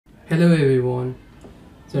Hello everyone.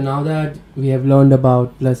 So now that we have learned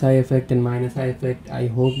about plus I effect and minus I effect, I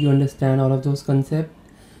hope you understand all of those concepts.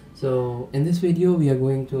 So in this video we are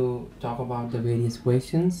going to talk about the various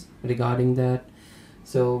questions regarding that.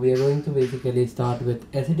 So we are going to basically start with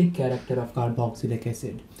acidic character of carboxylic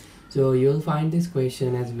acid. So you'll find this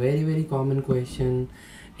question as very common question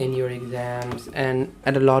in your exams and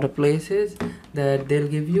at a lot of places, that they'll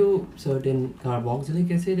give you certain carboxylic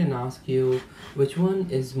acid and ask you which one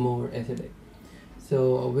is more acidic.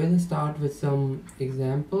 So we'll start with some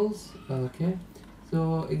examples. Okay,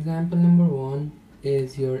 so example number one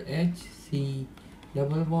is your HC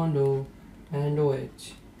double bond O and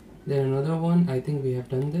OH. Then another one, I think we have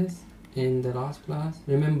done this in the last class.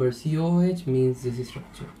 Remember, COOH means this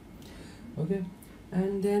structure. Okay,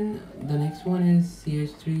 and then the next one is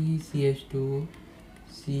CH3 CH2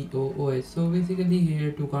 COOH. So basically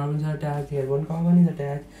here two carbons are attached, here one carbon is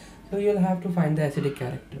attached, so you'll have to find the acidic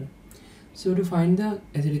character. So to find the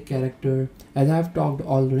acidic character, as I've talked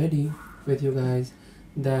already with you guys,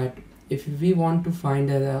 that if we want to find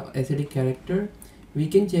the acidic character, we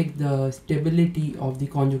can check the stability of the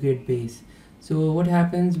conjugate base. So what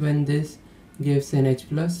happens when this gives an H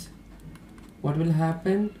plus? What will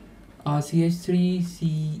happen?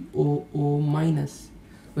 CH3COO minus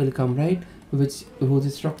will come, right? Whose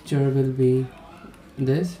structure will be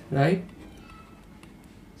this, right?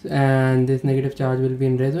 And this negative charge will be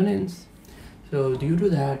in resonance. So due to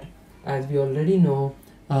that, as we already know,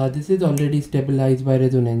 this is already stabilized by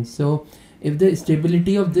resonance. So if the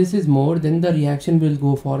stability of this is more, then the reaction will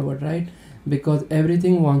go forward, right? Because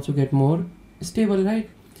everything wants to get more stable, right?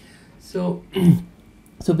 So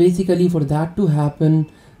so basically for that to happen,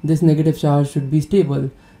 this negative charge should be stable,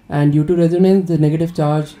 and due to resonance the negative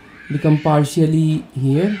charge become partially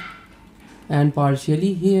here and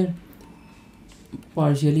partially here,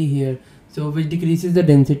 so which decreases the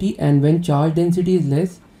density, and when charge density is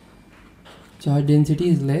less,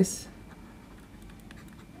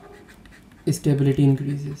 stability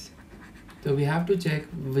increases. So we have to check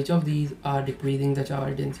which of these are decreasing the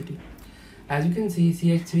charge density. As you can see,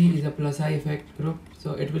 CH3 is a plus I effect group,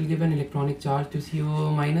 so it will give an electronic charge to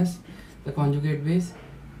COO minus, the conjugate base,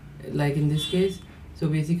 like in this case. So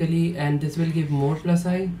basically, and this will give more plus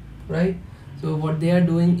I, right? So what they are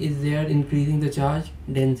doing is they are increasing the charge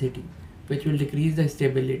density, which will decrease the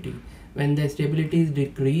stability. When the stability is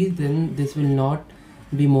decreased, then this will not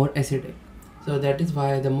be more acidic. So that is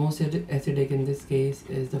why the most acidic in this case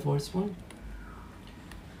is the first one,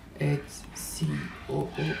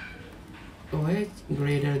 HCOO. OH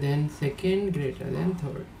greater than second, greater than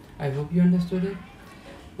third. I hope you understood it.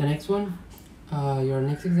 The next one, your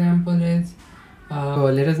next example is, so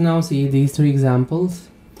let us now see these three examples.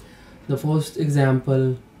 The first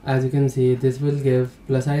example, as you can see, this will give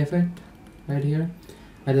plus I effect right here.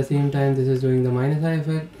 At the same time, this is doing the minus I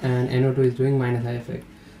effect, and NO2 is doing minus I effect.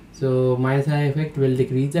 So minus I effect will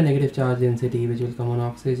decrease the negative charge density, which will come on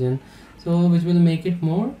oxygen, so which will make it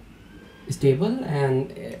more stable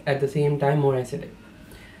and at the same time more acidic.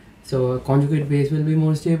 So conjugate base will be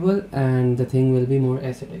more stable and the thing will be more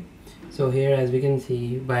acidic. So here, as we can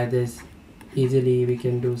see by this, easily we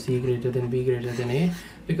can do C greater than B greater than A,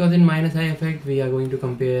 because in minus I effect we are going to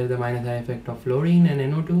compare the minus I effect of fluorine and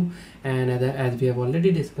NO2, and as we have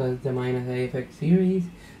already discussed the minus I effect series,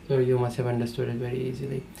 so you must have understood it very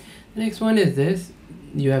easily. The next one is this: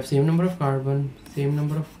 you have same number of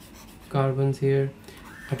carbons here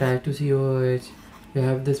attached to COOH. You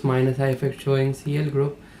have this minus I effect showing Cl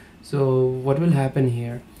group. So what will happen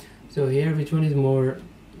here? So here, which one is more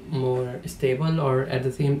stable, or at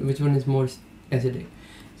the same, which one is more acidic?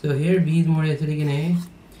 So here B is more acidic in A.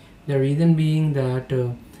 The reason being that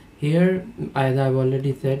here, as I've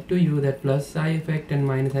already said to you, that plus I effect and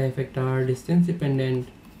minus I effect are distance dependent.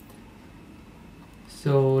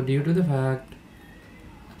 So due to the fact,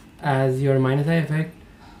 as your minus I effect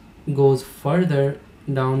goes further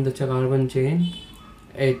down the carbon chain,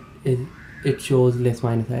 it shows less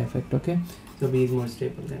minus I effect. Okay, so B is more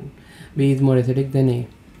stable, then B is more acidic than A.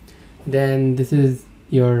 Then this is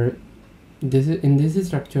your, in this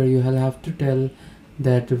structure you will have to tell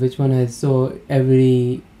that which one has, so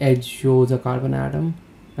every edge shows a carbon atom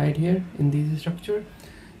right here in this structure.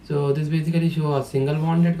 So this basically shows a single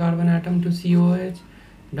bonded carbon atom to COOH,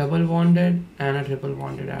 double bonded, and a triple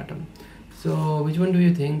bonded atom. So which one do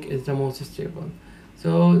you think is the most stable?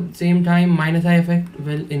 So same time, minus I effect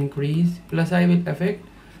will increase, plus I effect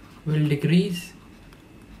will decrease,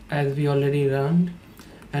 as we already learned,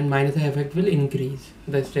 and minus I effect will increase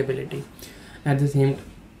the stability. At the same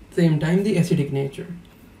time, the acidic nature.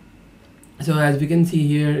 So as we can see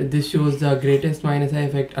here, this shows the greatest minus I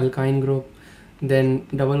effect alkyne group, then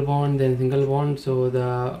double bond, then single bond, so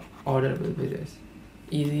the order will be this.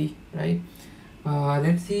 Easy, right?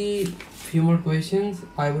 Let's see few more questions,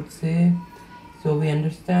 I would say, so we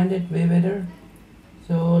understand it way better.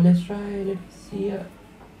 So let's see a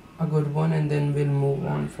good one, and then we'll move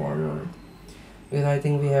on forward, because I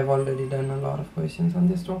think we have already done a lot of questions on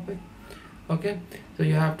this topic. Okay, so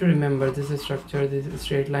you have to remember this structure, this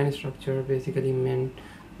straight line structure basically meant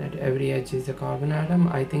that every edge is a carbon atom.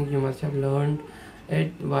 I think you must have learned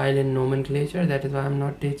it while in nomenclature, that is why I'm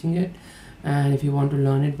not teaching it. And if you want to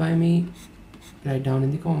learn it by me, write down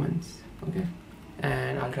in the comments. Okay,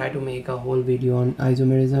 and I'll try to make a whole video on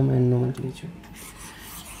isomerism and nomenclature.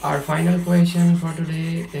 Our final question for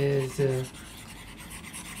today is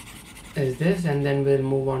this, and then we'll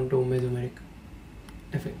move on to mesomeric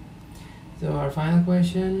effect. So our final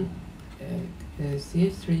question is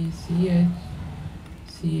CH3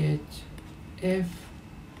 CH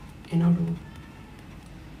NO2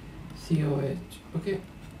 COH. Okay,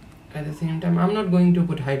 at the same time I'm not going to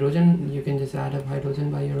put hydrogen, you can just add up hydrogen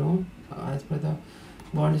by your own as per the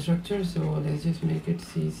bond structure. So let's just make it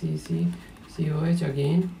CCC COH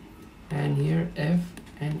again, and here F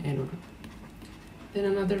and NO2. Then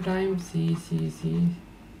another time CCC,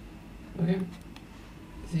 okay,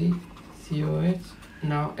 C COH.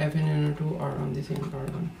 Now F and NO2 are on the same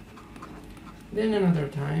carbon. Then another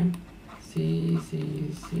time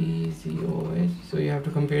CCC COH. So you have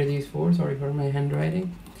to compare these four. Sorry for my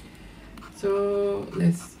handwriting. So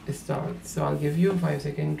let's start. So I'll give you 5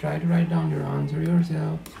 seconds. Try to write down your answer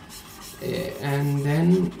yourself, and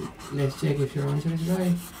then let's check if your answer is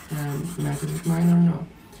right and matches with mine or not.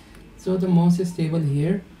 So the most stable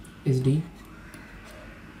here is D,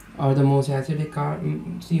 or the most acidic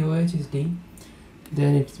COH is D,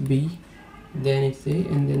 then it's B, then it's A,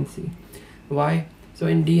 and then C. Why? So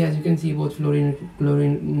in D, as you can see, both fluorine,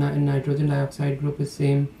 chlorine, and nitrogen dioxide group is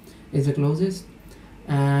the closest.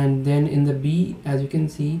 And then in the B, as you can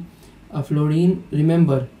see, a fluorine,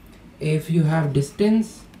 remember, if you have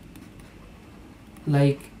distance,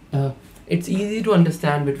 like it's easy to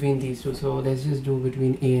understand between these two. So let's just do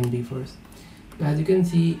between A and B first. As you can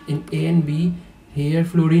see, in A and B, here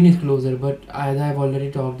fluorine is closer, but as I've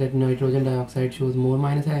already talked that nitrogen dioxide shows more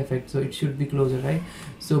minus I effect, so it should be closer, right?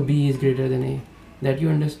 So B is greater than A. That you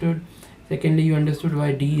understood. Secondly, you understood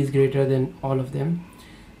why D is greater than all of them,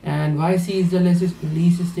 and why C is the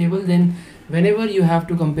least stable. Then whenever you have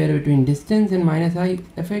to compare between distance and minus I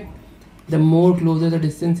effect, the more closer the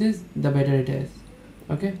distance is, the better it is.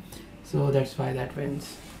 Okay, so that's why that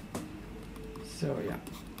wins. So yeah,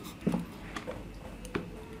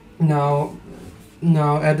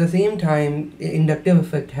 now at the same time, inductive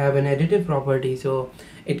effect have an additive property, so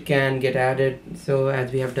it can get added, so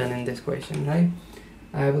as we have done in this question, right?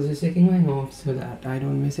 I was just checking my notes so that I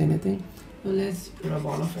don't miss anything. So let's rub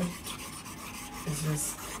all of it. Let's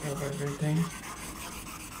just rub everything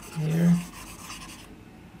here,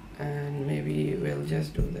 and maybe we'll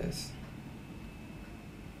just do this.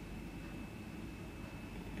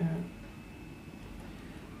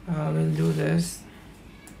 Yeah, we'll do this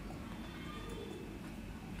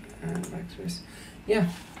and backspace. Yeah,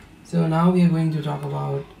 so now we are going to talk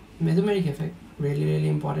about mesomeric effect, really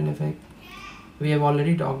important effect. We have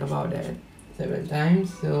already talked about it several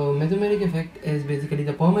times. So mesomeric effect is basically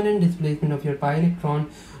the permanent displacement of your pi electron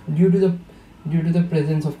due to the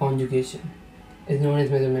presence of conjugation, is known as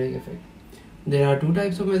mesomeric effect. There are two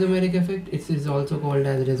types of mesomeric effect. It is also called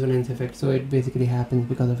as resonance effect, so it basically happens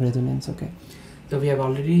because of resonance. Okay, so we have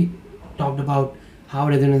already talked about how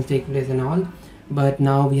resonance takes place and all, but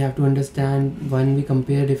now we have to understand, when we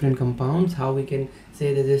compare different compounds, how we can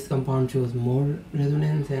say that this compound shows more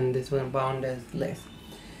resonance and this compound has less.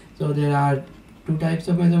 So there are two types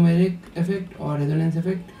of mesomeric effect or resonance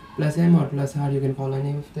effect, plus M or plus R, you can call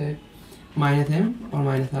any of that. Minus M or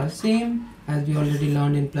minus R, same as we already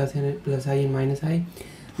learned in plus I and minus I.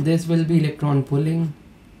 This will be electron pulling,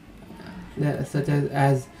 such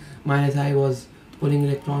as minus I was pulling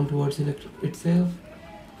electron towards itself,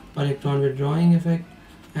 or electron withdrawing effect,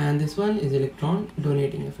 and this one is electron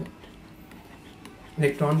donating effect.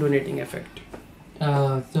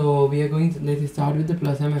 So we are going to, let's start with the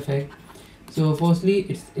plus M effect. So firstly,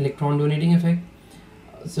 it's electron donating effect.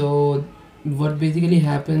 So what basically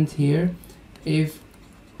happens here, if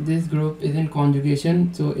this group is in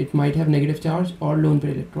conjugation, so it might have negative charge or lone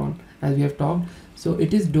pair electron, as we have talked. So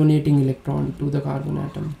it is donating electron to the carbon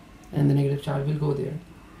atom, and the negative charge will go there,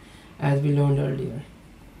 as we learned earlier.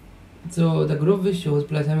 So the group which shows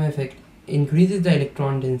plus M effect increases the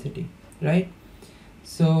electron density, right?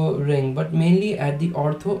 So ring, but mainly at the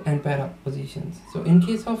ortho and para positions. So in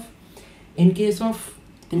case of a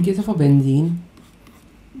benzene,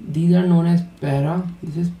 These are known as para.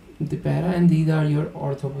 This is the para, and these are your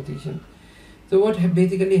ortho position. So what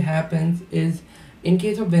basically happens is, in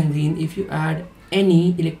case of benzene, if you add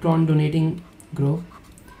any electron donating group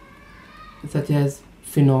such as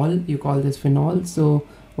phenol, you call this phenol, so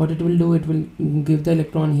what it will do, it will give the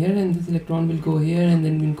electron here, and this electron will go here, and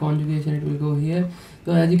then in conjugation it will go here.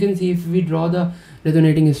 So as you can see, if we draw the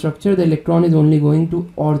resonating structure, the electron is only going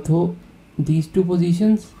to ortho these two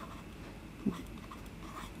positions.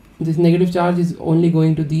 This negative charge is only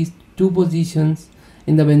going to these two positions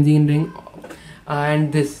in the benzene ring,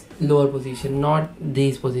 and this lower position, not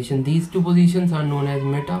these positions. These two positions are known as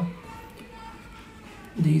meta.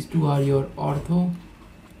 These two are your ortho,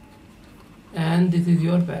 and this is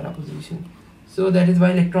your para position. So that is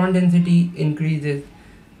why electron density increases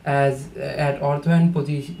as at ortho and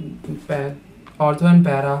position, ortho and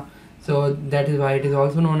para. So that is why it is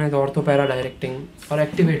also known as ortho para directing or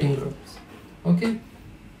activating groups. Okay,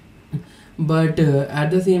 but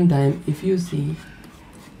at the same time, if you see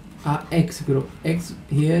X group, X,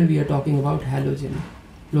 here we are talking about halogen,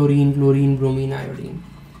 fluorine, chlorine, bromine, iodine.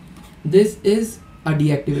 This is a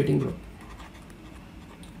deactivating group.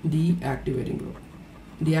 Deactivating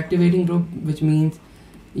group, which means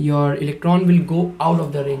your electron will go out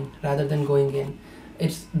of the ring rather than going in.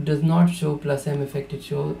 It does not show plus M effect. It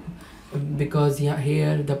shows, because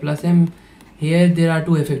here the plus M, here there are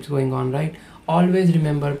two effects going on, right? Always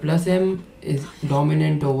remember, plus M is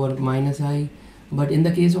dominant over minus I, but in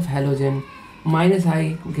the case of halogen, minus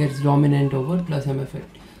I gets dominant over plus M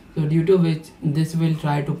effect. So due to which this will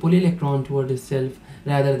try to pull electron toward itself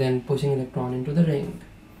rather than pushing electron into the ring.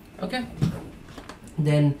 Okay,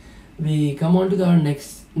 then we come on to the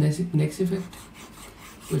next effect,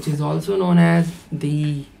 which is also known as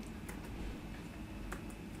the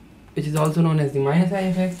minus I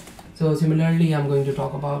effect. So similarly, I'm going to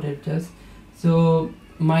talk about it just. So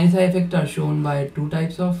minus I effect are shown by two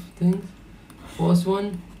types of things. First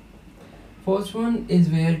one is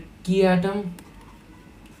where key atom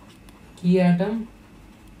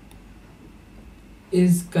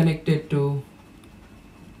is connected to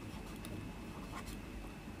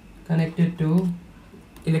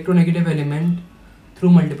electronegative element through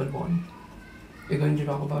multiple bonds. We're going to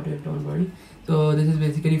talk about it, don't worry. So this is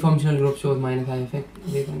basically functional group shows minus I effect.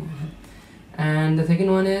 And the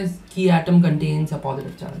second one is key atom contains a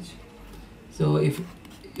positive charge. So if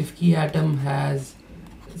key atom has,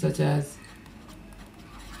 such as,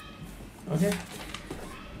 okay,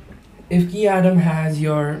 if key atom has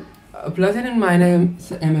your plus N and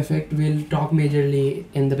minus M effect, we'll talk majorly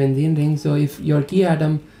in the benzene ring. So if your key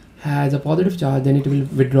atom has a positive charge, then it will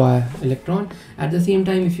withdraw an electron. At the same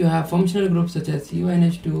time, if you have functional groups such as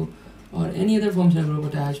CuNH2 or any other functional group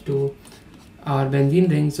attached to our benzene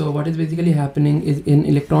ring, so what is basically happening is, in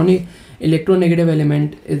electronegative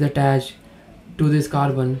element is attached to this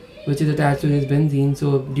carbon, which is attached to this benzene.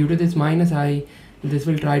 So due to this minus I, this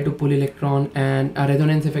will try to pull electron and a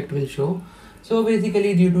resonance effect will show. So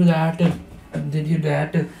basically due to that,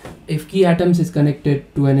 if key atoms is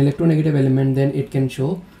connected to an electronegative element, then it can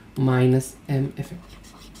show minus M effect.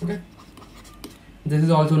 Okay, this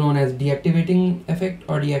is also known as deactivating effect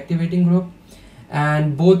or deactivating group,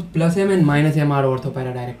 and both plus M and minus M are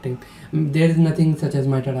ortho-para directing. There is nothing such as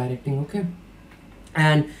meta directing. Okay,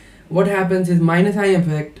 and what happens is minus I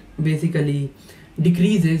effect basically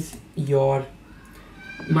decreases your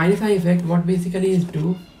minus I effect. What basically is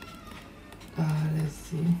do, let's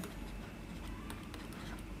see,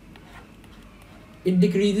 it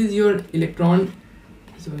decreases your electron.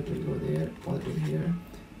 So it will go there, positive here,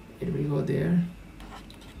 it will go there,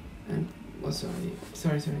 and oh sorry,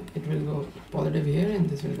 it will go positive here and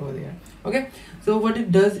this will go there. Okay, so what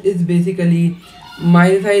it does is basically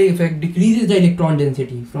minus I effect decreases the electron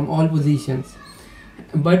density from all positions,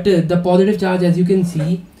 but the positive charge, as you can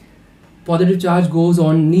see, positive charge goes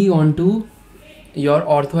only onto your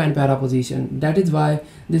ortho and para position. That is why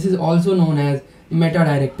this is also known as meta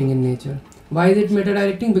directing in nature. Why is it meta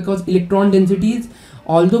directing? Because electron densities,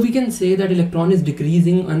 although we can say that electron is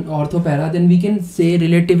decreasing on ortho para, then we can say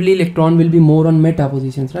relatively electron will be more on meta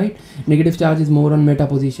positions, right? Negative charge is more on meta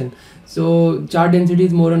position, so charge density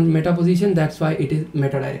is more on meta position. That's why it is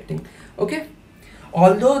meta directing. Okay,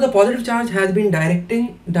 although the positive charge has been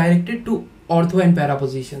directed to ortho and para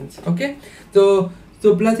positions. Okay, so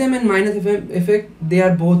So plus M and minus FM effect, they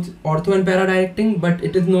are both ortho and para directing, but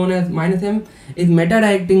it is known as minus M is meta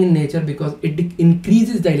directing in nature because it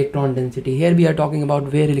increases the electron density. Here we are talking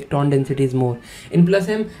about where electron density is more. In plus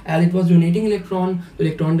M, as it was donating electron, the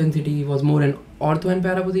electron density was more in ortho and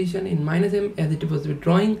para position. In minus M, as it was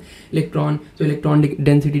withdrawing electron, so electron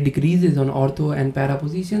density decreases on ortho and para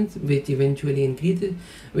positions, which eventually increases,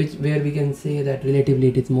 where we can say that relatively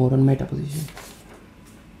it is more on meta position.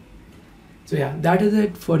 So yeah, that is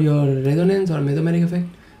it for your resonance or mesomeric effect.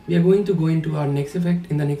 We are going to go into our next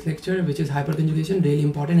effect in the next lecture, which is hyperconjugation, really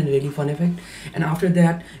important and really fun effect. And after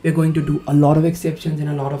that, we're going to do a lot of exceptions and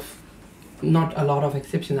not a lot of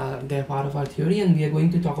exceptions, they're part of our theory, and we are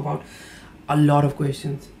going to talk about a lot of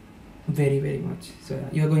questions, very much. So yeah,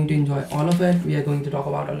 you're going to enjoy all of it. We are going to talk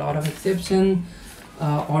about a lot of exception,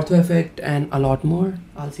 ortho effect, and a lot more.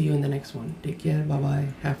 I'll see you in the next one. Take care, bye bye,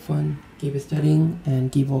 have fun, keep studying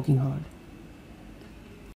and keep working hard.